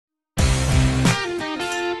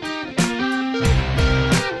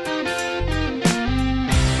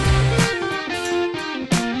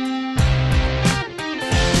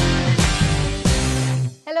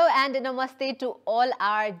namaste to all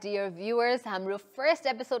our dear viewers. हाम्रो first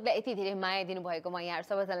episode ले यति धेरै माया दिनु भएको म यहाँ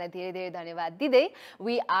सबैजनालाई धेरै धेरै धन्यवाद दिदै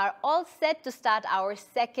we are all set to start our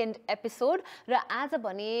second episode र आज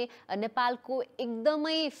भने नेपालको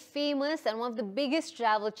एकदमै famous and one of the biggest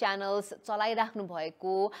travel channels चलाइराख्नु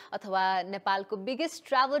भएको अथवा नेपालको biggest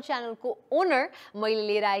travel channel को owner मैले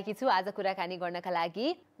लिएर आएकी छु आज कुराकानी गर्नका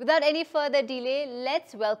लागि. Without any further delay,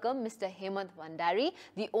 let's welcome Mr. Hemant Bhandari,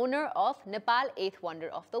 the owner of Nepal 8th Wonder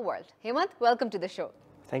of the World. Hemant, welcome to the show.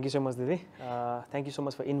 Thank you so much, Didi. Thank you so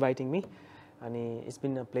much for inviting me. And it's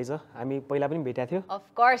been a pleasure. हामी पहिला पनि भेटेका थियौ. Of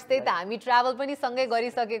course, त्यही त हामी travel पनि सँगै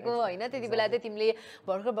गरिसकेको हैन त्यतिबेला चाहिँ तिमीले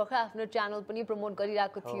भर्खर आफ्नो च्यानल पनि प्रमोट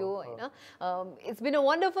गरिरहेको थियौ हैन. It's been a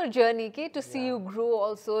wonderful journey to see you grow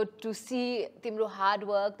also, to see तिम्रो hard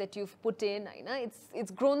work that you've put in हैन.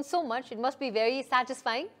 It's grown so much. It must be very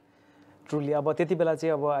satisfying. Truly अब त्यतिबेला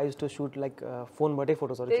चाहिँ अब I used to shoot like phone बाटै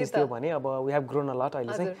फोटोजहरु खिच्थ्यो भने अब we have grown a lot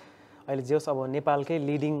अहिले चाहिँ अहिले जस अब नेपालकै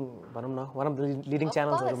लीडिङ भनौं न one of the leading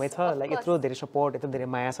channelsहरुमै छ like यत्रो धेरै सपोर्ट यत्रो धेरै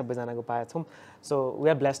माया सबैजनाको पाएछौँ so we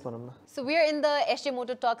are blessed भनौं न. So we are in the SJ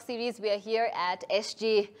MOTO Talk Series. We are here at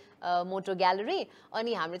SJ MOTO Gallery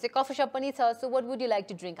अनि हाम्रो चाहिँ कफी शप पनि छ. So what would you like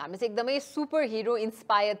to drink? हाम्रो चाहिँ एकदमै सुपर हिरो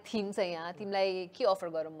इन्स्पायर्ड थीम छ यहाँ. तिमीलाई के अफर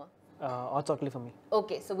गरौँ म? A chocolate for me.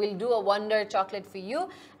 Okay, so we'll do a Wonder chocolate for you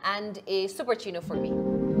and a Super Chino for me.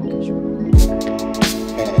 Okay, sure.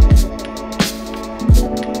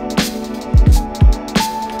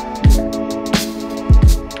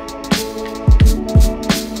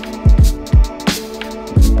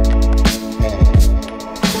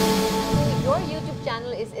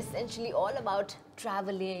 Essentially all about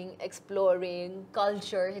traveling, exploring,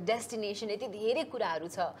 culture, destination, यति धेरै कुराहरु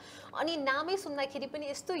छ. अनि नामै सुन्दाखेरि पनि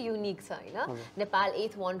यस्तो युनिक छ हैन Nepal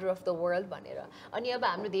 8th Wonder of the World भनेर. अनि अब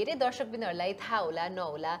हाम्रो धेरै दर्शकबिनहरुलाई थाहा होला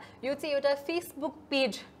नहोला यो चाहिँ एउटा Facebook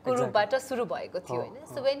पेज को रूपबाट सुरु भएको थियो हैन.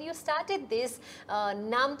 So when you started this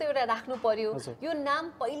नाम त एउटा राख्नु पर्यो. यो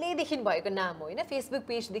नाम पहिल्यै देखि भएको नाम हो हैन. Facebook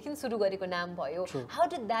पेज देखि सुरु गरेको नाम भयो. How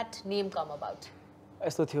did that name come about?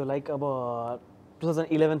 यस्तो थियो like अब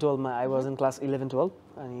 2011-12 मा I was in class 11-12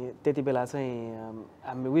 अनि त्यतिबेला चाहिँ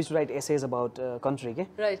हामी we used to write essays about country के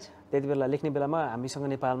right त्यतिबेला लेख्ने बेलामा हामीसँग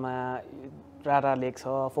नेपालमा रारा लेक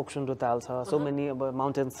छ फोक्सुन ताल छ so many अब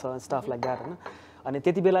mountains छ stuff like that हैन अनि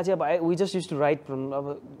त्यतिबेला चाहिँ अब we just used to write from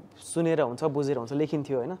अब सुनेर हुन्छ बुझेर हुन्छ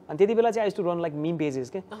लेखिन्थ्यो हैन अनि त्यतिबेला चाहिँ I used to run like meme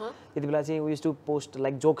pages के त्यतिबेला चाहिँ we used to post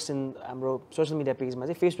like jokes in हाम्रो social media pages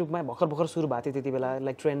मा चाहिँ Facebook मा भर्खर सुरु भएको थियो त्यतिबेला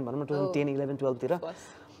like trend भनौं न 2010 11 12 तिर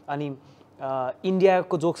अनि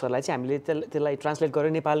इन्डियाको जोक्सहरुलाई चाहिँ हामीले त्यसलाई ट्रान्सलेट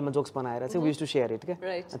गरेर नेपालमा जोक्स बनाएर चाहिँ we used to share it के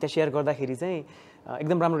त्यहाँ शेयर गर्दाखेरि चाहिँ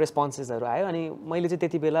एकदम राम्रो रेस्पोन्सेसहरु आयो अनि मैले चाहिँ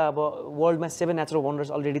त्यतिबेला अब वर्ल्डमा 7 नेचुरल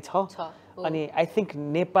वन्डर्स अलरेडी छ अनि आई थिंक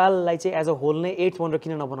नेपाललाई चाहिँ एज अ होल नै 8th वन्डर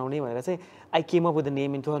किन नबनाउने भनेर चाहिँ I came up with the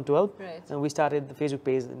name in 2012 and we started the Facebook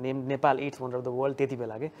page named Nepal 8th Wonder of the World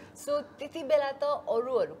त्यतिबेला के. So त्यतिबेला त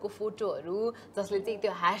अरूहरुको फोटोहरु जसले चाहिँ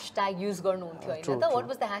त्यो #hashtag युज गर्नुहुन्थ्यो हैन त. What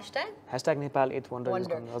was the hashtag? #Nepal 8th Wonder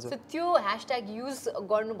हजुर. So त्यो hashtag युज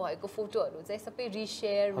गर्नु भएको फोटोहरु चाहिँ सबै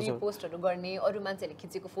रिशेयर रिपोस्टहरु गर्ने अरु मान्छेले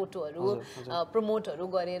खिचेको फोटोहरु प्रमोटहरु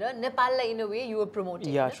गरेर नेपाललाई in a way you were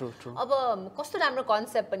promoting. Yeah true true. अब कस्तो राम्रो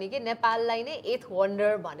कन्सेप्ट पनि के नेपाललाई नै 8th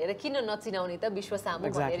वन्डर भनेर किन नचिनाउने त विश्व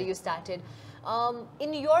सामु भनेर you started.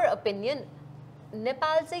 In your opinion,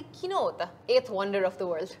 Nepal चाहिँ किन हो त 8th Wonder of the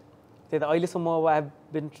World? त्यही त अहिलेसम्म अब I have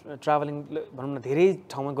been traveling भनौं न धेरै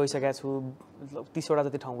ठाउँमा गइसकेको छु 30 वटा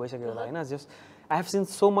जति ठाउँ गइसकेको होला हैन. Just I have seen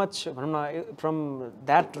so much भनौं न from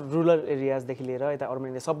that rural areas देखि लिएर यता अर्बन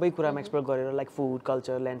एरिया सबै कुरामा एक्सप्लोर गरेर like food,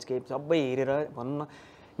 culture, landscape सबै हेरेर भनौं न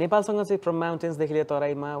नेपालसँग चाहिँ from mountains देखि लिएर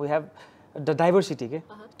तराईमा we have the diversity के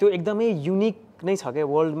त्यो एकदमै युनिक नै छ के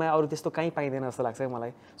वर्ल्डमा अरु त्यस्तो कहीं पाइदैन जस्तो लाग्छ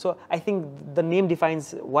मलाई. So I think the name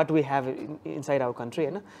defines what we have inside our country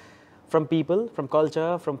हैन. From people, from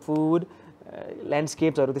culture, from food,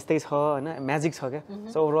 landscapes हरु त्यस्तै छ हैन म्याजिक छ के.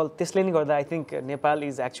 So overall त्यसले नै गर्दा I think Nepal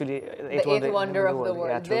is actually 8th wonder of the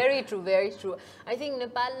world. Very true, very true. I think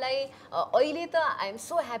Nepal लाई अहिले त I am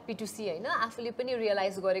so happy to see हैन आफुले पनि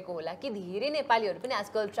रियलाइज गरेको होला कि धेरै नेपालीहरु पनि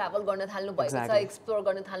आजकल ट्राभल गर्न थाल्नु भएको छ एक्सप्लोर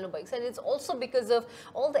गर्न थाल्नु भएको छ and it's also because of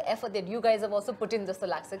all the effort that you guys have also put in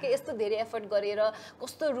जस्तो लाग्छ के यस्तो धेरै एफर्ट गरेर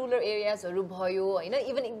कस्तो रुरल एरियाजहरु भयो हैन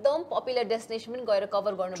इभन एकदम पपुलर डेस्टिनेसन पनि गएर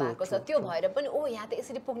कभर गर्नु भएको छ त्यो भएर पनि ओ यहाँ त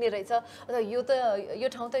यसरी पुग्ने रहेछ अथवा यो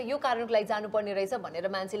ठाउँ त यो कारणको लागि जानु पर्ने रहेछ भनेर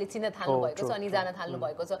मान्छेले चिन्न थाल्नु भएको छ अनि जान थाल्नु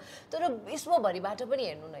भएको छ. तर विश्वभरिबाट पनि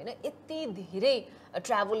हेर्नु न हैन यति धेरै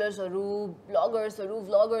ट्राभलर्सहरु ब्लगर्सहरु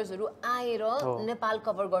व्लगर्सहरु आएर नेपाल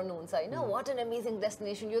कभर गर्नुहुन्छ हैन. व्हाट एन अमेजिङ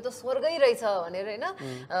डेस्टिनेसन यो त स्वर्गै रहेछ भनेर हैन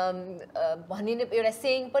भनिने एउटा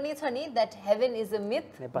सेयिङ पनि छ नि that heaven is a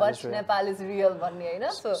myth but Nepal is real भन्ने हैन.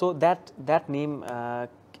 So that name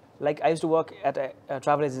Like I used to work at a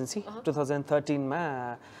travel agency 2013 मा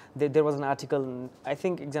there was an article I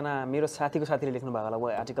think एकजना मेरो साथीको साथीले लेख्नु भएको होला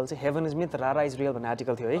वो आर्टिकल चाहिँ हेभन इज मिथ रारा इज रियल भन्ने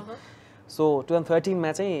आर्टिकल थियो है सो 2013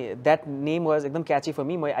 मा चाहिँ द्याट नेम वाज एकदम क्याची फर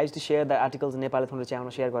मी म I used to share the articles Nepali थुप्रो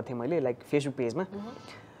च्यानलमा शेयर गर्थेँ मैले लाइक फेसबुक पेजमा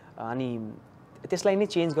अनि त्यसलाई नै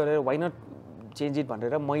चेन्ज गरेर वाइ नट चेन्ज इट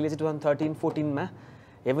भनेर मैले चाहिँ 2013-14 मा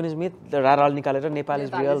हेभन इज मिथ राराल निकालेर नेपाल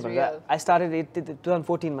इज रियल भनेर आई स्टार्टेड इट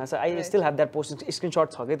 2014 मा so I still have that post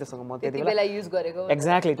screenshot छ के त्यससँग म त्यति बेला युज गरेको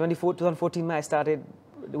एक्ज्याक्टली 2014 मा I started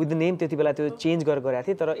with the name त्यति बेला त्यो चेन्ज गरेर गरेको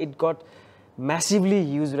थिएँ तर it got massively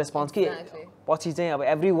used response कि पछि चाहिँ अब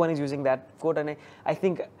everyone is using that quote and I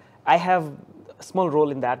think I have a small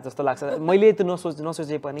role in that जस्तो लाग्छ मैले त्यो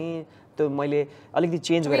नसोचे पनि त्यो मैले अलिकति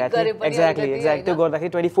चेन्ज गरेको थिएँ एक्ज्याक्टली त्यो गर्दाखेरि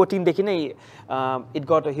 2014 देखि नै it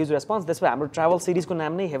got a huge response त्यसपछि हाम्रो ट्राभल सिरिजको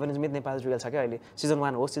नाम नै heaven is myth Nepal is real छ क्या अहिले सिजन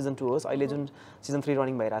 1 होस् सिजन 2 होस् अहिले जुन सिजन 3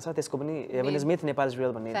 रनिङ भइरहेछ त्यसको पनि heaven is myth Nepal is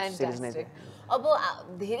real भन्ने सिरिज नै अब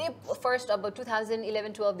धेरै फर्स्ट अब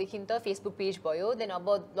 2011-12 देखि त फेसबुक पेज भयो देन अब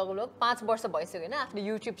लगभग 5 वर्ष भइसक्यो हैन आफ्नो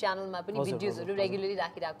युट्युब च्यानलमा पनि भिडियोजहरु रेगुलरली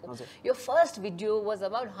राखिराको यो first video was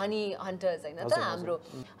about honey hunters हैन त हाम्रो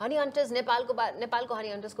हनी हन्टर्स नेपालको हनी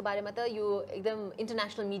हन्टर्सको बारेमा त यो एकदम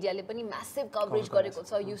इन्टरनेशनल मिडियाले पनि म्यासिभ कभरेज गरेको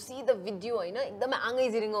छ यु सी द भिडियो हैन एकदमै आँगै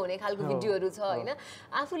जिरिङ्गो हुने खालको भिडियोहरु छ हैन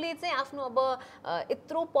आफूले चाहिँ आफ्नो अब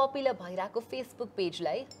यत्रो पपुलर भइराको फेसबुक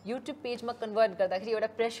पेजलाई युट्युब पेजमा कन्भर्ट गर्दाखेरि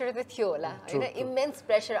एउटा प्रेसर त थियो होला हैन इमेन्स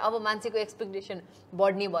प्रेसर अब मान्छेको एक्सपेक्टेसन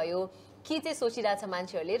बढ्ने भयो के चाहिँ सोचिरहेछ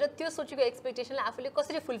मान्छेहरूले र त्यो सोचेको एक्सपेक्टेसनलाई आफूले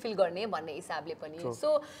कसरी फुलफिल गर्ने भन्ने हिसाबले पनि सो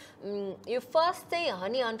यो फर्स्ट चाहिँ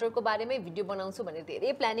हनी हन्टरको बारेमै भिडियो बनाउँछु भनेर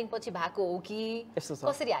धेरै प्लानिङ पछि भएको हो कि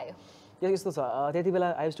कसरी आयो यस्तो छ त्यति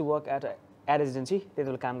बेला I used to work at add agency त्यति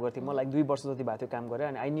बेला काम गर्थेँ म लाइक 2 वर्ष जति भएको थियो काम गरेर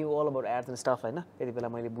अनि I knew all about AIDS and stuff हैन त्यति बेला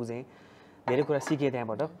मैले बुझेँ धेरै कुरा सिकेँ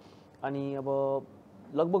त्यहाँबाट अनि अब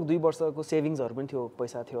लगभग 2 वर्षको सेभिङ्सहरू पनि थियो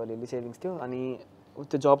पैसा थियो अलिअलि सेभिङ्स थियो अनि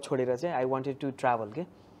त्यो जब छोडेर चाहिँ आई वान्टेड टु ट्राभल के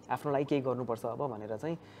आफ्नो लागि केही गर्नुपर्छ अब भनेर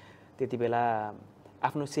चाहिँ त्यति बेला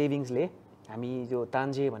आफ्नो सेभिङ्सले हामी यो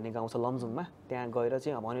तान्जे भन्ने गाउँ छ लमजुङमा त्यहाँ गएर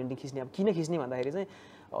चाहिँ हनी हन्टिङ खिच्ने अब किन खिच्ने भन्दाखेरि चाहिँ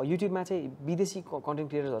युट्युबमा चाहिँ विदेशी कन्टेन्ट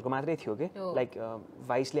क्रिएटर्सहरूको मात्रै थियो के लाइक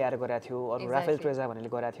भाइसले आएर गरेको थियो अरू राफेल ट्रेजा भन्नेले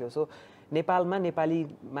गरेको थियो सो नेपालमा नेपाली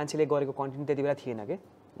मान्छेले गरेको कन्टेन्ट त्यति बेला थिएन के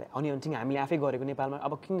हनी हन्टिङ हामीले आफै गरेको नेपालमा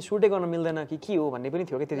अब किन सुटै गर्न मिल्दैन कि के हो भन्ने पनि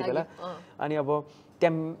थियो कि त्यति बेला अनि अब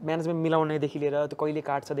त्यहाँ म्यानेजमेन्ट मिलाउनेदेखि लिएर त्यो कहिले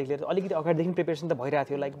काट्छदेखि लिएर अलिकति अगाडिदेखि प्रिपेरेसन त भइरहेको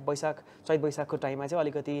थियो लाइक चैत वैशाखको टाइममा चाहिँ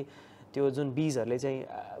अलिकति त्यो जुन बीजहरूले चाहिँ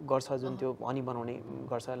गर्छ जुन त्यो हनी बनाउने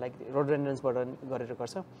गर्छ लाइक रोडोडेन्ड्रन्सबाट गरेर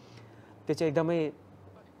गर्छ त्यो चाहिँ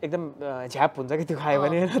एकदम झ्याप हुन्छ कि त्यो खायो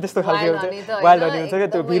भने त्यस्तो खालको हुन्छ वाइल्ड हनी हुन्छ क्या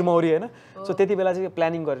त्यो भिरमौरी हैन सो त्यति बेला चाहिँ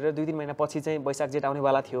प्लानिङ गरेर 2-3 महिना पछि चाहिँ वैशाख जेठ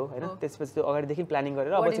आउनेवाला थियो हैन त्यसपछि त्यो अगाडिदेखि प्लानिङ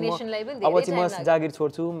गरेर अब चाहिँ म जागिर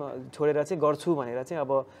छोडेर चाहिँ गर्छु भनेर चाहिँ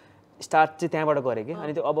अब स्टार्ट चाहिँ त्यहाँबाट गरेँ कि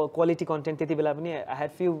अनि त्यो अब क्वालिटी कन्टेन्ट त्यति बेला पनि आई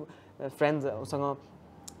ह्याड फ्यु फ्रेन्ड्ससँग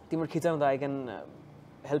तिम्रो खिचाउँ त I can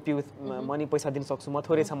help you with money पैसा दिन सक्छु म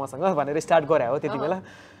थोरै छ मसँग भनेर स्टार्ट गरे हो त्यति बेला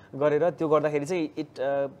गरेर त्यो गर्दाखेरि चाहिँ इट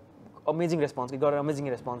अमेजिङ रेस्पोन्स गरेर अमेजिङ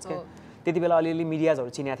रेस्पोन्स के त्यति बेला अलिअलि मिडियाजहरू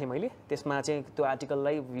चिनेको थिएँ मैले त्यसमा चाहिँ त्यो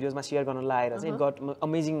आर्टिकललाई भिडियोजमा सेयर गर्न लाएर चाहिँ got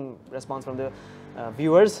amazing response from the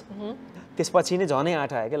viewers त्यसपछि नै झनै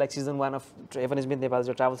आँट आयो क्या like season 1 of heaven is myth Nepal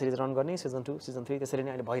जो ट्राभल सिरिज रन गर्ने सिजन 2 सिजन 3 त्यसरी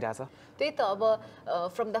नै अहिले भइरहेछ त्यही त अब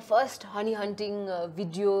from the first honey hunting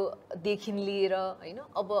भिडियोदेखि लिएर हैन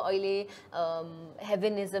अब अहिले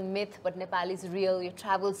heaven is a myth but Nepal is real यो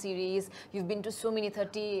travel series you been to so many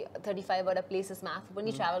 30-35 वटा प्लेसेसमा आफू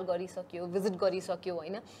पनि ट्राभल गरिसक्यो भिजिट गरिसक्यो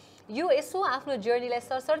हैन यो यसो आफ्नो जर्नीलाई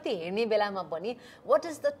सरसर्ती हेर्ने बेलामा पनि what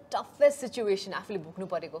is the toughest situation आफूले भोग्नु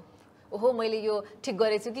परेको ओहो मैले यो ठिक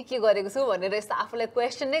गरेछु कि के गरेको छु भनेर यस्तो आफूलाई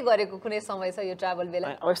क्वेसन नै गरेको कुनै समय छ यो ट्राभल बेला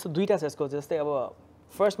अब यस्तो दुईटा छ यसको जस्तै अब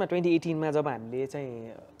फर्स्टमा 2018 मा जब हामीले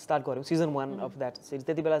चाहिँ स्टार्ट गर्यौँ सिजन 1 अफ द्याट सिरिज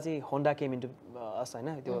त्यति बेला चाहिँ होन्डा केम इन्टु अस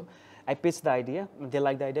हैन त्यो I pitch the idea they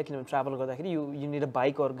like the idea किनभने ट्राभल गर्दाखेरि you need a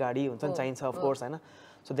bike or गाडी हुन्छ नि चाहिन्छ अफ कोर्स हैन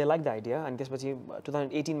so they like the idea अनि त्यसपछि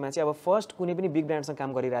 2018 मा चाहिँ अब फर्स्ट कुनै पनि बिग ब्रान्डसँग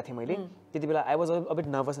काम गरिरहेको थिएँ मैले त्यति बेला I was a bit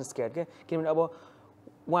nervous and scared के किनभने अब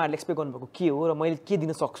उहाँहरूले एक्सपेक्ट गर्नुभएको के हो र मैले के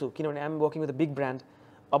दिन सक्छु किनभने आइ am working with a big brand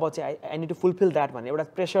अब चाहिँ I need to fulfil that भन्ने एउटा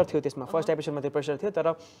प्रेसर थियो त्यसमा फर्स्ट एपिसोडमा त्यो प्रेसर थियो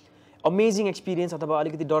तर अमेजिङ एक्सपिरियन्स अथवा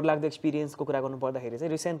अलिकति डरलाग्दो एक्सपिरियन्सको कुरा गर्नु पर्दाखेरि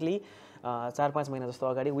चाहिँ रिसेन्टली 4-5 महिना जस्तो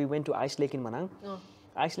अगाडि we went to आइसलेक in Manang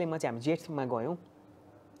आइसलेकमा चाहिँ हामी जेठमा गयौँ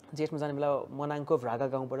जेठमा जाने बेला मनाङको भ्रागा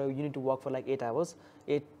गाउँबाट you need to walk for like 8 hours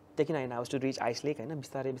 8देखि 9 hours to reach आइसलेक होइन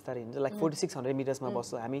बिस्तारै बिस्तारै हिँड्छ लाइक 4600 मिटर्समा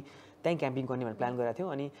बस्छ हामी त्यहीँ क्याम्पिङ गर्ने भनेर प्लान गरेको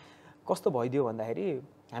थियौँ अनि कस्तो भइदियो भन्दाखेरि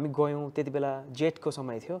हामी गयौँ त्यति बेला जेठको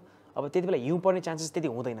समय थियो अब त्यति बेला हिउँ पर्ने चान्सेस त्यति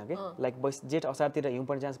हुँदैन के लाइक जेठ असारतिर हिउँ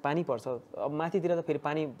पर्ने चान्स पानी पर्छ अब माथितिर त फेरि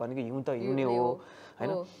पानी भनेको हिउँ त हिउँ नै हो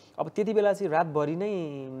हैन अब त्यति बेला चाहिँ रातभरि नै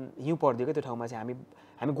हिउँ पर्दियो के त्यो ठाउँमा चाहिँ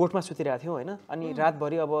हामी गोठमा सुतिरहेको थियौँ हैन अनि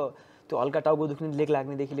रातभरि अब त्यो हल्का टाउको दुख्ने लेक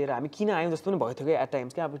लाग्नेदेखि लिएर हामी किन आयौँ जस्तो पनि भयो थियो कि एट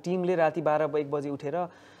टाइम्स क्या अब टिमले राति 12-1 बजे उठेर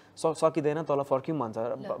सकिँदैन तल फर्क्यौँ भन्छ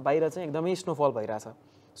बाहिर चाहिँ एकदमै स्नोफल भइरहेछ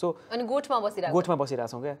सो अनि गोठमा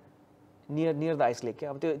बसिरहेछौँ क्या नियर द आइस लेक क्या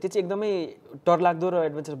अब त्यो चाहिँ एकदमै डरलाग्दो र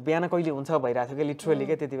एडभेन्चर बिहान कहिले हुन्छ भइरहेको थियो क्या लिटरली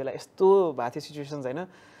क्या त्यति बेला यस्तो भएको थियो सिचुएसन्स होइन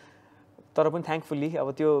तर पनि थ्याङ्कफुल्ली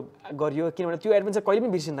अब त्यो गरियो किनभने त्यो एडभेन्चर कहिले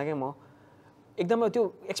पनि बिर्सिन्न क्या म एकदमै त्यो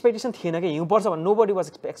एक्सपेक्टेसन थिएन कि हिउँ पर्छ भने नोबडी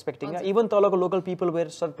वाज एक्सपेक्टिङ इभन तलको local people where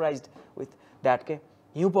surprised with that के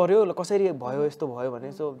हिउँ पर्यो कसरी भयो यस्तो भयो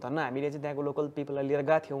भने सो धन्न हामीले चाहिँ त्यहाँको लोकल पिपललाई लिएर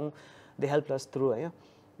गएको थियौँ दे हेल्प अस थ्रु होइन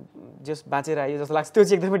जस्ट बाँचेर आयो जस्तो लाग्छ त्यो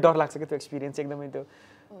चाहिँ एकदमै डर लाग्छ कि त्यो एक्सपिरियन्स एकदमै त्यो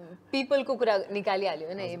पिपलको कुरा निकालिहाल्यो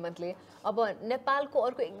होइन हेमन्तले अब नेपालको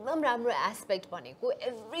अर्को एकदम राम्रो एस्पेक्ट भनेको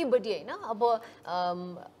एभ्रीबडी होइन अब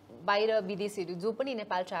बाहिर विदेशीहरू जो पनि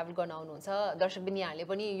नेपाल ट्राभल गर्न आउनुहुन्छ दर्शक पनि यहाँले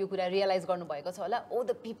पनि यो कुरा रियलाइज गर्नुभएको छ होला ओ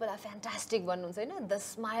द पिपल आर फ्यान्टास्टिक भन्नुहुन्छ होइन the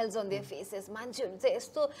smiles on their faces मान्छेहरू चाहिँ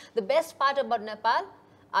यस्तो the best part about Nepal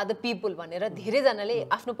are the people भनेर धेरैजनाले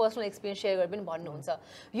आफ्नो पर्सनल एक्सपिरियन्स सेयर गरेर पनि भन्नुहुन्छ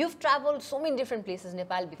you've travel so many different places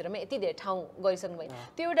नेपालभित्रमा यति धेरै ठाउँ गरिसक्नु भयो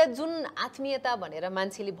त्यो एउटा जुन आत्मीयता भनेर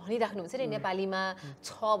मान्छेले भनिराख्नुहुन्छ नि नेपालीमा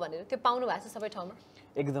छ भनेर त्यो पाउनु भएको छ सबै ठाउँमा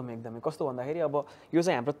एकदमै कस्तो भन्दाखेरि अब यो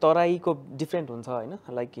चाहिँ हाम्रो तराईको डिफ्रेन्ट हुन्छ होइन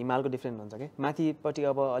लाइक हिमालको डिफ्रेन्ट हुन्छ कि माथिपट्टि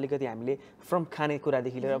अब अलिकति हामीले फ्रम खाने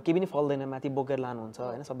कुरादेखि लिएर केही पनि फल्दैन माथि बोकेर लानुहुन्छ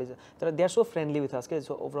होइन सबै तर they are so friendly with us के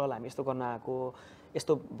सो ओभरअल हामी यस्तो गर्न आएको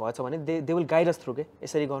यस्तो भएछ भने they will guide us through के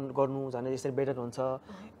यसरी गर्नु झन् यसरी बेटर हुन्छ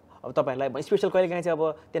अब तपाईँहरूलाई स्पेसल कहिलेकाहीँ चाहिँ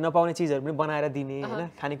अब त्यहाँ नपाउने चिजहरू पनि बनाएर दिने होइन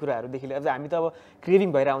खानेकुराहरूदेखि लिएर हामी त अब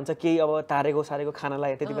क्रेभिङ भइरहेको हुन्छ केही अब तारेको सारेको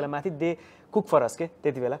खानालाई त्यति बेला माथि दे कुक फर अस के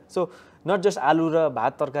त्यति बेला सो नट जस्ट आलु र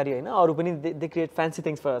भात तरकारी होइन अरू पनि they create fancy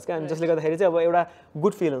things for अस क्या अनि जसले गर्दाखेरि चाहिँ अब एउटा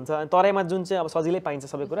गुड फिल हुन्छ अनि तराईमा जुन चाहिँ अब सजिलै पाइन्छ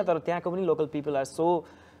सबै कुरा तर त्यहाँको पनि local people are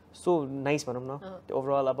so nice भनौँ न त्यो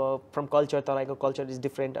ओभरअल अब फ्रम कल्चर तराईको कल्चर इज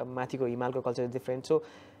डिफ्रेन्ट अब माथिको हिमालको culture is different so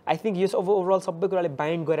I think यो अब ओभरअल सबै कुराले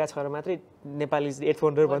बाइन्ड गरेर छ मात्रै नेपाल इज 8th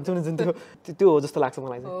वन्डर भन्छौँ नि जुन त्यो हो जस्तो लाग्छ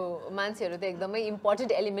मलाई चाहिँ मान्छेहरू त एकदमै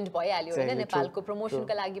इम्पोर्टेन्ट एलिमेन्ट भइहाल्यो होइन नेपालको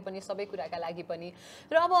प्रमोसनका लागि पनि सबै कुराका लागि पनि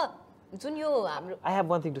र अब जुन यो हाम्रो I have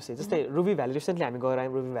one thing to say जस्तै रुबी भ्याली रिसेन्टली हामी गएर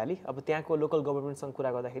आयौँ रुबी भ्याली अब त्यहाँको लोकल गभर्मेन्टसँग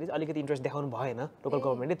कुरा गर्दाखेरि अलिकति इन्ट्रेस्ट देखाउनु भएन लोकल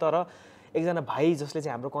गभर्मेन्टले तर एकजना भाइ जसले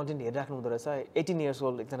चाहिँ हाम्रो कन्टेन्ट हेरिराख्नु हुँदो रहेछ 18 इयर्स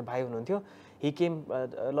ओल्ड एकजना भाइ हुनुहुन्थ्यो हि केम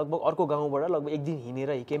लगभग अर्को गाउँबाट लगभग एक दिन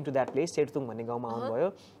हिँडेर he came to that place सेटतुङ भन्ने गाउँमा आउनुभयो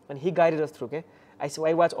अनि हि गाइडेड अस थ्रु के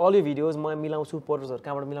I watch all you videos म मिलाउँछु पोर्टर्सहरू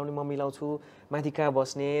कहाँबाट मिलाउने म मिलाउँछु माथि कहाँ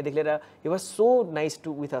बस्नेदेखि लिएर he was so nice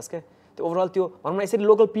to with us क्या त्यो ओभरअल त्यो भनौँ न यसरी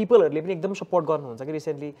लोकल पिपलहरूले पनि एकदम सपोर्ट गर्नुहुन्छ कि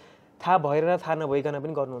रिसेन्टली थाहा भएर थाहा नभइकन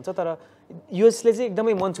पनि गर्नुहुन्छ तर यसले चाहिँ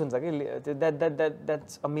एकदमै मन छुन्छ कि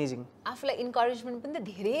द्याट्स अमेजिङ आफूलाई इन्करेजमेन्ट पनि त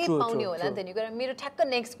धेरै पाउने होला नि त नि मेरो ठ्याक्क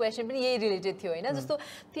नेक्स्ट क्वेसन पनि यही रिलेटेड थियो होइन जस्तो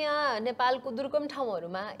त्यहाँ नेपालको दुर्गम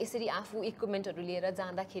ठाउँहरूमा यसरी आफू इक्विपमेन्टहरू लिएर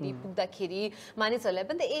जाँदाखेरि पुग्दाखेरि मानिसहरूलाई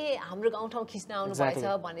पनि त हाम्रो गाउँठाउँ खिच्न आउनु भएछ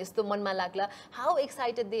भने जस्तो मनमा लाग्ला how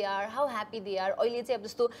excited they are how happy they are अहिले चाहिँ अब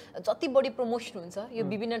जस्तो जति बढी प्रमोसन हुन्छ यो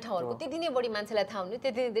विभिन्न ठाउँहरूको त्यति नै बढी मान्छेलाई थाहा हुने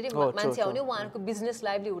त्यति नै धेरै मान्छे आउने उहाँहरूको बिजनेस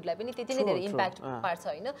लाइभलीहुडलाई पनि त्यति नै धेरै इम्प्याक्ट पार्छ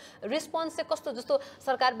होइन रिस्पोन्स चाहिँ कस्तो जस्तो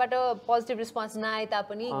सरकारबाट पोजिटिभ रिस्पोन्स नआए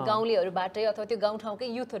तापनि गाउँलेहरूबाटै अथवा त्यो गाउँठाउँकै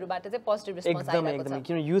युथहरूबाट चाहिँ पोजिटिभ रिस्पोन्स आइरहेको छ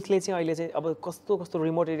किन युथले चाहिँ अहिले चाहिँ अब कस्तो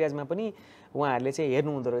रिमोट एरियाजमा पनि उहाँहरूले चाहिँ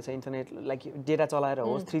हेर्नु हुँदो रहेछ इन्टरनेट लाइक डेटा चलाएर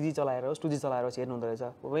होस् 3G चलाएर होस् 2G चलाएर होस् हेर्नु हुँदो रहेछ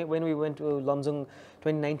when we went to Lamjung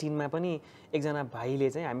 2019 मा पनि एकजना भाइले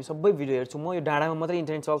चाहिँ हामी सबै भिडियो हेर्छौँ म यो डाँडामा मात्रै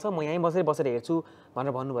इन्टरनेट चल्छ म यहीँ बसेर हेर्छु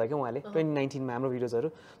भनेर भन्नुभयो क्या उहाँले 2019 मा हाम्रो भिडियोजहरू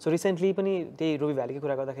सो रिसेन्टली पनि त्यही रुबी भ्यालीको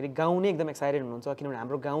कुरा गर्दाखेरि गाउँ नै एकदम एक्साइटेड हुनुहुन्छ किनभने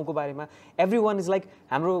हाम्रो गाउँको बारेमा एभ्री वान इज लाइक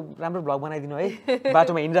हाम्रो राम्रो भ्लग बनाइदिनु है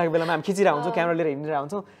बाटोमा हिँडिरहेको बेलामा हामी खिचिरहेको हुन्छौँ क्यामेरा लिएर हिँडिरहेको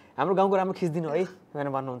हुन्छौँ हाम्रो गाउँको राम्रो खिचिदिनु है भनेर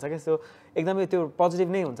भन्नुहुन्छ क्या सो एकदमै त्यो पोजिटिभ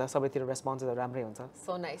नै हुन्छ सबैतिर रेस्पोन्सेसहरू राम्रै हुन्छ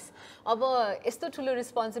सो नाइस अब यस्तो ठुलो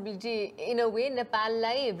रेस्पोन्सिबिलिटी इन अ वे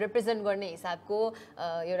नेपाललाई रिप्रेजेन्ट गर्ने हिसाबको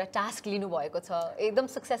एउटा टास्क लिनुभएको छ एकदम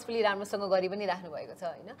सक्सेसफुली राम्रोसँग गरि पनि राख्नु भएको छ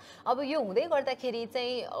होइन अब यो हुँदै गर्दाखेरि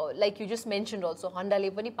चाहिँ like you just mention also हन्डाले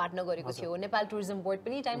पनि पार्टनर गरेको थियो नेपाल टुरिज्म बोर्ड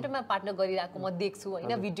पनि टाइम टाइममा पार्टनर गरिरहेको म देख्छु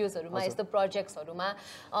होइन भिडियोजहरूमा यस्तो प्रोजेक्ट्सहरूमा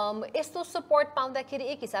यस्तो सपोर्ट पाउँदाखेरि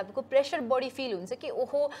एक हिसाबको प्रेसर बढी फिल हुन्छ कि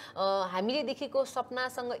ओहो हामीले देखेको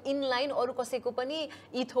सपनासँग इनलाइन अरू कसैको पनि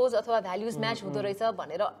इथोज अथवा भ्याल्युज म्याच हुँदो रहेछ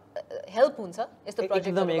भनेर हेल्प हुन्छ यस्तो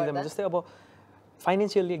प्रोजेक्ट एकदम जस्तै अब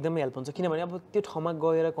फाइनेन्सियली एकदमै हेल्प हुन्छ किनभने अब त्यो ठाउँमा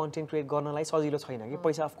गएर कन्टेन्ट क्रिएट गर्नलाई सजिलो छैन कि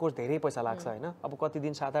पैसा अफकोर्स धेरै पैसा लाग्छ होइन अब कति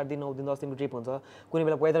दिन 7-8 दिन 9 दिन 10 दिनको ट्रिप हुन्छ कुनै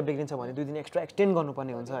बेला वेदर बिग्रिन्छ भने 2 दिन एक्स्ट्रा एक्सटेन्ड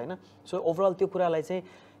गर्नुपर्ने हुन्छ होइन सो ओभरअल त्यो कुरालाई चाहिँ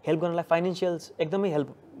हेल्प गर्नलाई फाइनेन्सियल्स एकदमै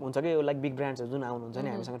हेल्प हुन्छ कि लाइक बिग ब्रान्ड्सहरू जुन आउनुहुन्छ नि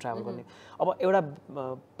हामीसँग ट्राभल गर्ने अब एउटा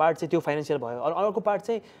पार्ट चाहिँ त्यो फाइनेन्सियल भयो अर्को पार्ट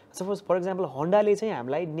चाहिँ सपोज फर इक्जाम्पल होन्डाले चाहिँ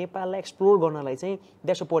हामीलाई नेपाललाई एक्सप्लोर गर्नलाई चाहिँ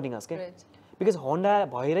दे आर सपोर्टिङ अस के बिकज होन्डा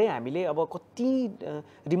भएरै हामीले अब कति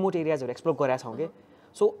रिमोट एरियाजहरू एक्सप्लोर गरेका छौँ कि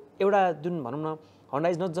सो एउटा जुन भनौँ न Honda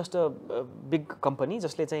is not just a big company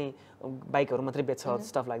जसले चाहिँ बाइकहरू मात्रै बेच्छ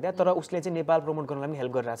स्टफ लाइक द्याट तर उसले चाहिँ नेपाल प्रमोट गर्नलाई पनि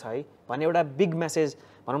हेल्प गरिरहेको छ है भन्ने एउटा बिग मेसेज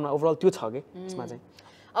भनौँ न ओभरअल त्यो छ कि यसमा चाहिँ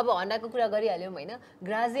अब होन्डाको कुरा गरिहाल्यौँ होइन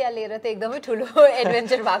ग्राजिया लिएर त एकदमै ठुलो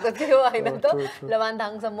एडभेन्चर भएको थियो होइन त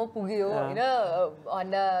लवानथाङसम्म पुग्यो होइन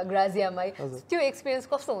होन्डा ग्राजियामै त्यो एक्सपिरियन्स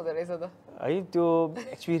कस्तो हुँदो रहेछ त है त्यो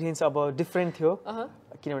एक्सपिरियन्स अब डिफ्रेन्ट थियो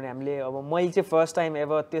किनभने हामीले अब मैले चाहिँ फर्स्ट टाइम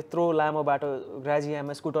एभर त्यत्रो लामो बाटो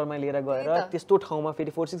ग्राजियामा स्कुटरमा लिएर गएर त्यस्तो ठाउँमा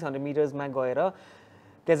फेरि 400-600 मिटर्समा गएर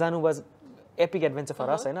त्यहाँ जानु वाज एपिक एडभेन्चर फर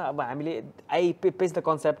अस होइन अब हामीले आई पेज द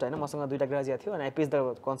कन्सेप्ट होइन मसँग 2टा ग्राजिया थियो अनि आई पेज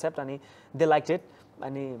द कन्सेप्ट अनि दे लाइक इट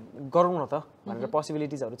अनि गरौँ न त भनेर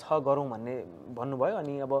पोसिबिलिटिजहरू छ गरौँ भन्ने भन्नुभयो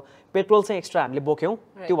अनि अब पेट्रोल चाहिँ एक्स्ट्रा हामीले बोक्यौँ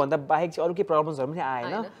त्योभन्दा बाहेक चाहिँ अरू केही प्रब्लम्सहरू पनि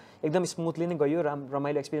आएन एकदम स्मुथली नै गयो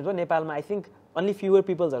रमाइलो एक्सपिरियन्स भयो नेपालमा आई थिङ्क अन्ली फ्युवर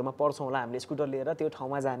पिपल्सहरूमा पर्छौँ होला हामीले स्कुटर लिएर त्यो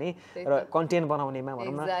ठाउँमा जाने र कन्टेन्ट बनाउनेमा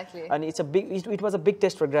भनौँ न अनि it was a big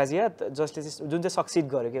test for Grazia जसले चाहिँ जुन चाहिँ सक्सिड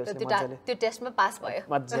गर्यो क्या उसले मजाले त्यो टेस्टमा पास भयो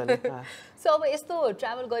मजाले सो अब यस्तो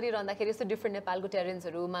ट्राभल गरिरहँदाखेरि यस्तो डिफ्रेन्ट नेपालको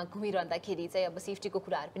टेरेन्सहरूमा घुमिरहँदाखेरि चाहिँ अब सेफ्टीको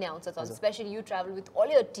कुराहरू पनि आउँछ specially you travel with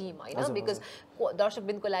all your team होइन बिकज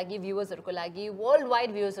दर्शकबिन्दको लागि भ्युवर्सहरूको लागि वर्ल्ड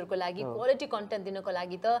वाइड भ्युवर्सहरूको लागि क्वालिटी कन्टेन्ट दिनको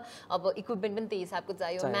लागि त अब इक्विपमेन्ट पनि त्यही हिसाबको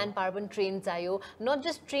चाहियो म्यान पावर पनि ट्रेन चाहियो not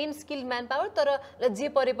just train skill man power तर जे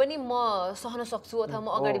परे पनि म सहन सक्छु अथवा म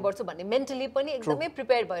अगाडि बढ्छु भन्ने मेन्टली पनि एकदमै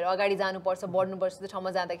प्रिपेयर भएर अगाडि जानुपर्छ बढ्नुपर्छ त्यो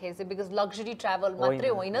ठाउँमा जाँदाखेरि चाहिँ बिकज लग्जरी ट्राभल मात्रै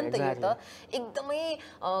होइन नि त यो त एकदमै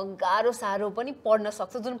गाह्रो साह्रो पनि पर्न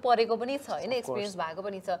सक्छ जुन परेको पनि छ होइन एक्सपिरियन्स भएको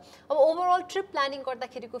पनि छ अब ओभरअल ट्रिप प्लानिङ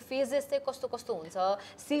गर्दाखेरिको फेजेस चाहिँ कस्तो कस्तो हुन्छ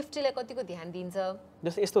सेफ्टीलाई कतिको ध्यान दिन्छ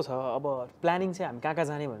जस्तो यस्तो छ अब प्लानिङ चाहिँ हामी कहाँ कहाँ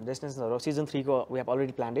जाने भन्ने डेस्टिनेसनहरू सिजन 3 को we have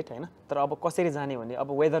already planned it होइन तर अब कसरी जाने भन्ने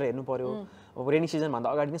अब वेदर हेर्नु पर्यो अब रेनी सिजनभन्दा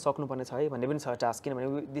अगाडि नै सक्नुपर्ने छ है भन्ने पनि छ टास्क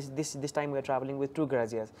किनभने this time we are travelling with 2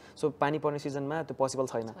 ग्राजियास so पानी पर्ने सिजनमा त्यो पोसिबल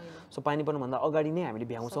छैन सो पानी पर्नुभन्दा अगाडि नै हामीले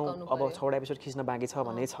भ्याउँछौँ अब 6वटा एपिसोड खिच्न बाँकी छ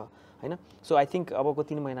भन्ने छ होइन सो आई थिङ्क अबको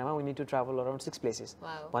 3 महिनामा we need to travel around 6 places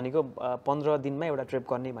भनेको 15 दिनमा एउटा ट्रिप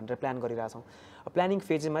गर्ने भनेर प्लान गरिरहेछौँ प्लानिङ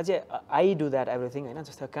फेजमा चाहिँ आई डु द्याट एभ्रिथिङ होइन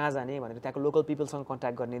जस्तो कहाँ जाने भनेर त्यहाँको लोकल पिपलसँग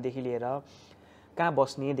कन्ट्याक्ट गर्नेदेखि लिएर कहाँ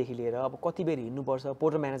बस्नेदेखि लिएर अब कति बेर हिँड्नुपर्छ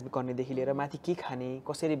पोर्टर म्यानेज गर्नेदेखि लिएर माथि के खाने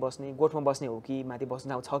कसरी बस्ने गोठमा बस्ने हो कि माथि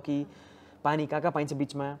बस्ने ठाउँ छ कि पानी कहाँ कहाँ पाइन्छ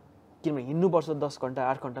बिचमा किनभने हिँड्नुपर्छ 10 घन्टा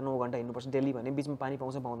 8 घन्टा 9 घन्टा हिँड्नुपर्छ डेली भने बिचमा पानी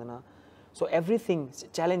पाउँछ पाउँदैन सो एभ्रिथिङ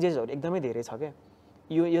च्यालेन्जेसहरू एकदमै धेरै छ क्या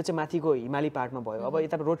यो चाहिँ माथिको हिमाली पार्टमा भयो अब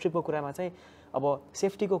यता रोड ट्रिपको कुरामा चाहिँ अब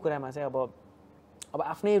सेफ्टीको कुरामा चाहिँ अब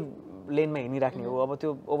आफ्नै लेनमा हिँडिराख्ने हो अब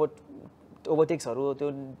त्यो ओभरटेक्सहरू त्यो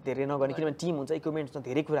धेरै नगर्ने किनभने टिम हुन्छ इक्विपमेन्ट हुन्छ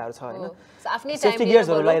धेरै कुराहरू छ होइन सेफ्टी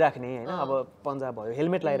गियर्सहरू लगाइराख्ने होइन अब पन्जा भयो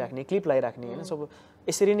हेलमेट लगाइराख्ने क्लिप लगाइराख्ने होइन सब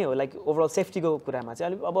यसरी नै हो लाइक ओभरअल सेफ्टीको कुरामा चाहिँ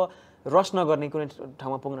अलिक अब रस नगर्ने कुनै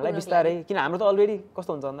ठाउँमा पुग्नलाई बिस्तारै किन हाम्रो त अलरेडी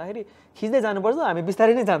कस्तो हुन्छ भन्दाखेरि खिच्दै जानुपर्छ हामी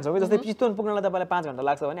बिस्तारै नै जान्छौँ कि जस्तै चितवन पुग्नलाई तपाईँलाई 5 घन्टा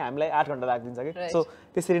लाग्छ भने हामीलाई 8 घन्टा लाग्दिन्छ कि सो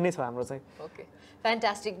त्यसरी नै छ हाम्रो चाहिँ okay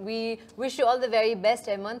Fantastic. We wish you all the very best,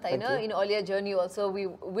 Hemant. I know in all your journey also we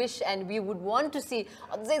wish and we would want to see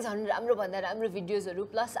अझै झन् राम्रो भन्दा राम्रो भिडियोजहरू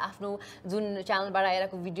प्लस आफ्नो जुन च्यानलबाट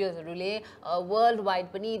आइरहेको भिडियोजहरूले वर्ल्ड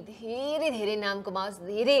वाइड पनि धेरै धेरै नाम कमाओस्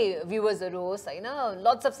धेरै भ्युवर्सहरू होस् होइन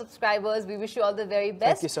lots of subscribers we wish you all the very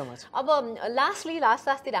best thank you so much अब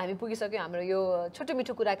लास्टतिर हामी पुगिसक्यौँ हाम्रो यो छोटो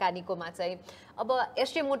मिठो कुराकानीकोमा चाहिँ अब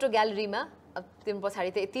एसजे मोटो ग्यालेरीमा त्यो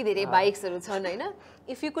पछाडि त यति धेरै बाइक्सहरू छन् होइन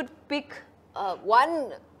if you could pick one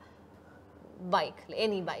bike,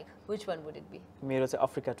 any bike, which one would it be? मेरो चाहिँ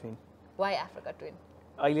Africa twin Why Africa Twin?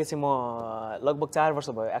 अहिले चाहिँ म लगभग 4 वर्ष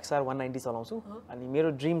भयो XR 190 चलाउँछु अनि मेरो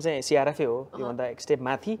ड्रिम चाहिँ CRF हो त्योभन्दा एक स्टेप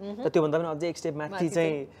माथि र त्योभन्दा पनि अझै एक स्टेप माथि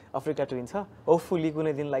चाहिँ अफ्रिका ट्विन छ होपफुली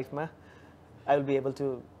कुनै दिन लाइफमा I will be able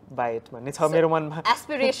to buy it भन्ने छ मेरो मनमा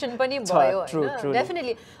एस्पिरेसन पनि भयो हैन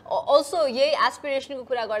डेफिनेटली अल्सो यही एस्पिरेसनको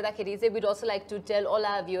कुरा गर्दाखेरि चाहिँ we also like to tell all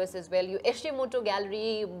our viewers as well यो एसजे मोटो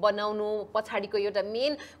ग्यालेरी बनाउनु पछाडीको एउटा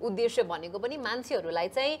मेन उद्देश्य भनेको पनि मान्छेहरूलाई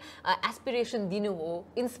चाहिँ एस्पिरेसन दिनु हो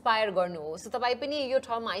इन्स्पायर गर्नु हो सो तपाईं पनि यो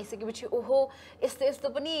ठाउँमा आइसकेपछि ओहो यस्तो यस्तो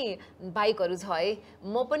पनि बाइकहरू छ है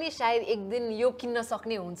म पनि सायद एक दिन यो किन्न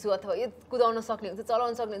सक्ने हुन्छु अथवा यो कुदाउन सक्ने हुन्छु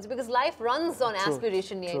चलाउन सक्ने हुन्छु because life runs on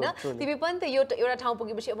aspiration नि हैन तिमी पनि त यो एउटा ठाउँ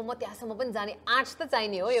पुगेपछि अब अब म त्यहाँसम्म पनि जाने आँट त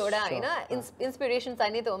चाहिने हो एउटा हैन इन्स्पिरेसन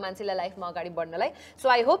चाहिने त हो मान्छेलाई लाइफमा अगाडि बढ्नलाई सो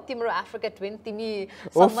आई होप तिम्रो अफ्रिका ट्विन तिमी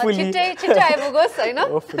सम्म छिट्टै आइपुगोस् हैन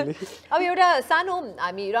अब एउटा सानो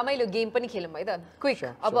हामी रमाइलो गेम पनि खेलौँ है त क्विक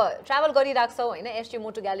अब ट्राभल गरिराख्छौ हैन एसजे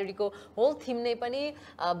मोटो ग्यालरीको होल थिम नै पनि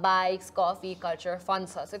बाइक्स कफी कल्चर फन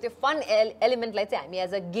छ सो त्यो फन एलिमेन्टलाई चाहिँ हामी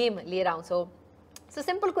एज अ गेम लिएर आउँछौँ So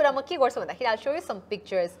simple कुरा म के गर्छु भन्दाखेरि I'll show you some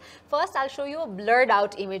pictures. First I'll show you a blurred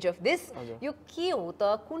out image of this. यो के हो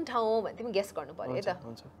त कुन ठाउँ हो भने तिमी गेस गर्नु पर्यो है त.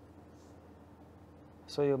 हुन्छ.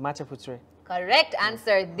 So यो Machhapuchhre. Correct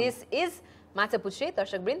answer. This is Machhapuchhre.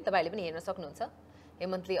 दर्शकवृन्द तपाईले पनि हेर्न सक्नुहुन्छ.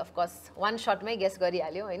 हेमन्तले of course one shot मै गेस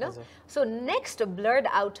गरिहाल्यो हैन. So next blurred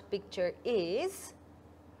out picture is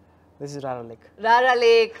This is Rara Lake. Rara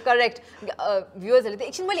Lake, correct. Viewers हरुले त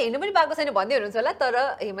एकछिन मैले हेर्नु पनि पाएको छैन भन्दै हुनुहुन्छ होला तर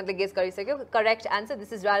हेमन्तले गेस गरिसक्यो. Correct answer.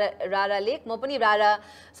 This is Rara Lake. म पनि रारा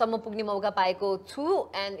सम्म पुग्ने मौका पाएको छु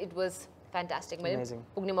and it was fantastic. मैले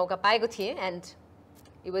पुग्ने मौका पाएको थिएँ and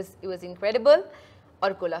it was incredible.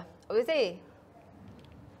 अर्को ल. अब चाहिँ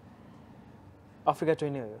अफ्रिका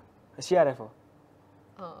ट्विन हो यो. CRF हो.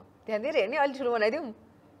 ध्यान दिएर हेर्ने अलि ठुलो बनाइदिउँ.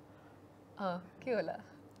 के होला?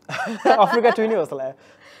 अफ्रिका ट्विन हो जस्तो लाग्यो.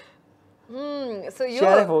 So you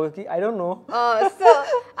CRF हो कि I don't know. So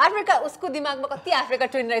Africa उसको दिमागमा कति अफ्रिका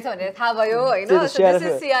ट्विन रहेछ भनेर थाहा भयो हैन. So this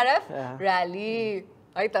is CRF rally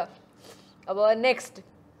है त. अब नेक्स्ट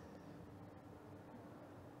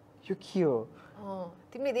यो के हो?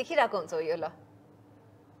 तिमीले देखिरहेको हुन्छौ यो ल.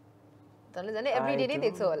 तँले एभ्री डे नै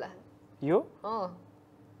देख्छौ होला. यो?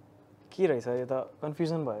 के रहेछ यो त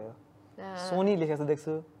कन्फ्युजन भयो. सोनी लेखेको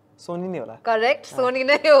देख्छु. सोनी नै होला. करेक्ट सोनी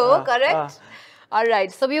नै हो करेक्ट.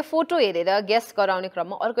 अलराइट सो यो फोटो हेरेर गेस गराउने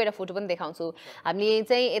क्रममा अर्को एउटा फोटो पनि देखाउँछु हामीले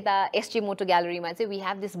चाहिँ यता एसजे मोटो ग्यालरीमा चाहिँ we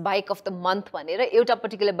have this bike of the month भनेर एउटा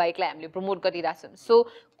पर्टिकुलर बाइकलाई हामीले प्रमोट गरिरहेछौँ सो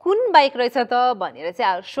कुन बाइक रहेछ त भनेर चाहिँ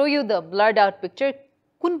I show you the blurred out picture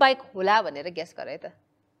कुन बाइक होला भनेर गेस गरे त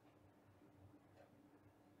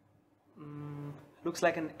looks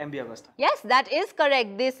like an MV Augusta yes that is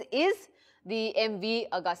correct this is the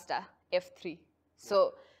MV Augusta F3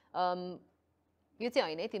 so यो चाहिँ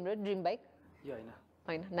हैन है तिम्रो ड्रीम बाइक यो हैन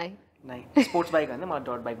हैन नाइ नाइ स्पोर्ट्स बाइक हैन म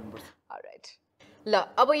डट बाइक भन्नुपर्छ अलराइट ल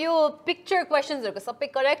अब यो पिक्चर क्वेशन्सहरुको सबै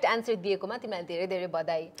करेक्ट आन्सर दिएकोमा तिमीलाई धेरै धेरै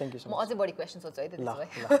बधाई म अझै बढी क्वेशन सोध्छु है त त्यसो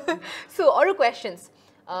भए सो अरु questions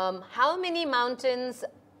how many mountains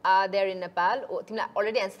are there in Nepal तिमीलाई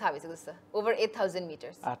अलरेडी आन्सर थाहा भइसक्यो जस्तो over 8000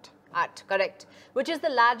 metres 8 correct which is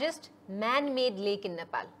the largest man made lake in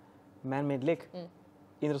Nepal man made lake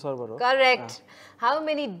Indra Sarovar ho correct how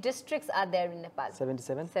many districts are there in Nepal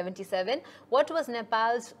 77 what was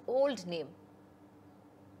Nepal's old name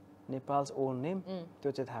Nepal's old name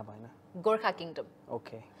त्यो चाहिँ थाहा भएन Gorkha kingdom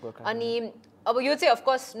okay Gorkha अनि अब यो चाहिँ of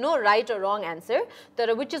course no right or wrong answer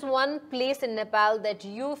तर which is one place in Nepal that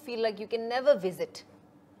you feel like you can never visit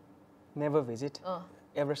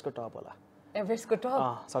Everest को top होला Everest को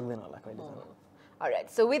top सक्दैन होला कहिले जान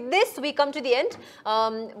Alright, so with this we come to the end,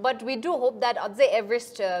 but we do hope that Adze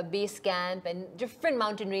Everest base camp and different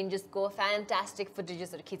mountain ranges go fantastic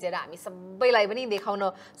footages खिचेर हामी सबैलाई पनि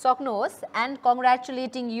देखाउन सक्नुहोस् and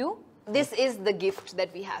congratulating you. This is the gift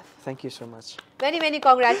that we have. Thank you so much. Many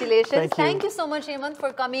congratulations. Thank you so much Hemant for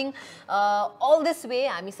coming all this way.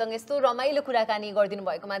 हामीसँग यस्तो रमाइलो कुराकानी गरिदिनु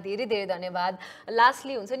भएकोमा धेरै धेरै धन्यवाद.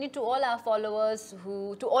 Lastly हुन्छ नि to all our followers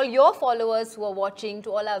to all your followers who are watching,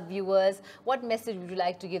 to all our viewers, what message would you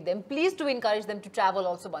like to give them? Please do encourage them to travel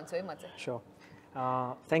also भन्छु है म चाहिँ. Sure.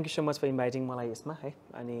 Thank you so much for inviting मलाई यसमा है.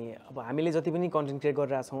 अनि अब हामीले जति पनि कन्टेन्ट क्रिएट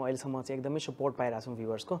गरिरहेका छौं अहिलेसम्म चाहिँ एकदमै सपोर्ट पाइरहेका छौं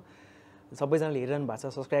भ्युअर्सको. सबैजनाले हेरिरहनु भएको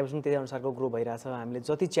छ सब्स्क्राइबर्स पनि त्यही अनुसारको ग्रो भइरहेछ हामीले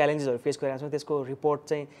जति च्यालेन्जेसहरु फेस गरिरहेका छौं त्यसको रिपोर्ट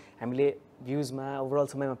चाहिँ हामीले भ्युजमा ओभरअल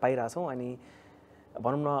समयमा पाइरहेछौं अनि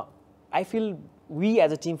भनौं न I feel we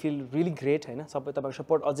as a team feel really great हैन सबै तपाईको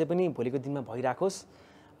सपोर्ट अझै पनि भोलिको दिनमा भइराखोस्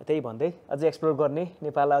त्यही भन्दै अझै एक्सप्लोर गर्ने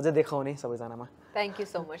नेपाललाई अझै देखाउने सबैजनामा thank you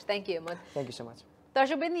so much thank you Hemant thank you so much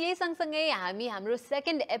दर्शकवृन्द यही सँगसँगै हामी हाम्रो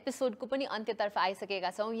सेकेन्ड एपिसोडको पनि अन्त्यतर्फ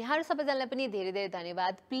आइसकेका छौं यहाँहरु सबैजनालाई पनि धेरै धेरै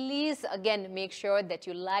धन्यवाद please again make sure that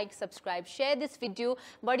you like subscribe share this video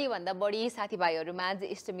बढी भन्दा बढी साथीभाइहरुमा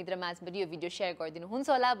इष्टमित्रमाझ पनि यो भिडियो शेयर गरिदिनु हुन्छ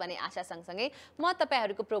होला भन्ने आशा सँगसँगै म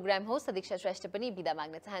तपाईहरुको प्रोग्राम होस्ट सदीक्षा श्रेष्ठ पनि बिदा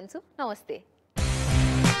माग्न चाहन्छु नमस्ते